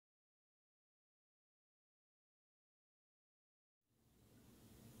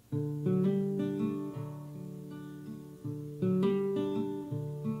It's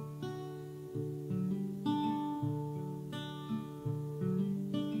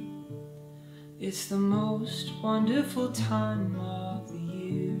the most wonderful time of the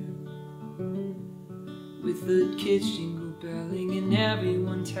year, with the kids jingle belling and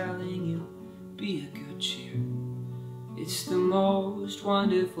everyone telling you, be a good cheer. It's the most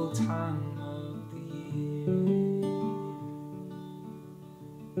wonderful time of the year.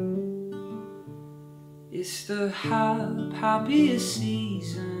 It's the happiest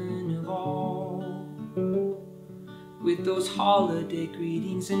season of all, with those holiday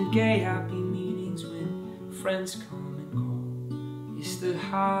greetings and gay happy meetings when friends come and call. It's the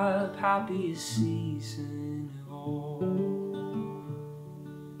happiest season of all.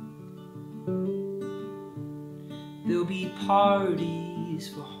 There'll be parties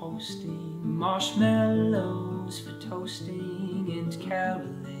for hosting, marshmallows for toasting, and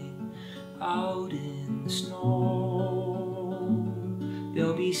caroling out in the snow.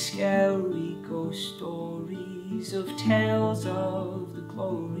 There'll be scary ghost stories of tales of the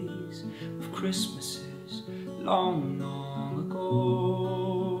glories of Christmases long, long ago.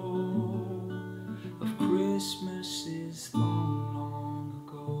 Of Christmases long, long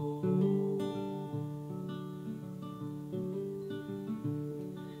ago.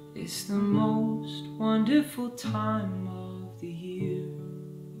 It's the most wonderful time of the year.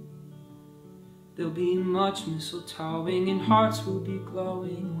 There'll be much mistletoeing and hearts will be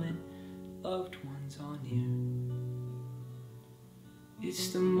glowing when loved ones are near. It's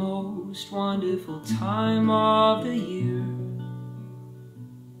the most wonderful time of the year.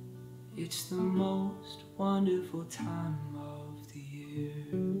 It's the most wonderful time of the year.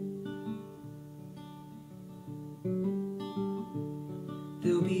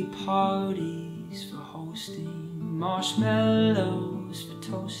 There'll be parties for hosting, marshmallows for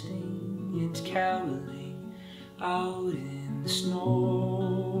toasting, and caroling out in the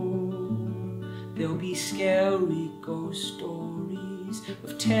snow. There'll be scary ghost stories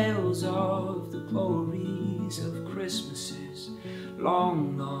of tales of the glories of Christmases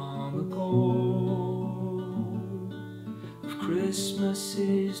long, long ago. Of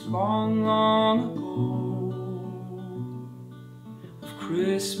Christmases long, long ago. Of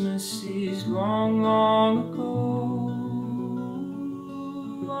Christmases long, long ago.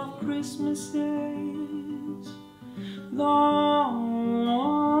 Of Christmases long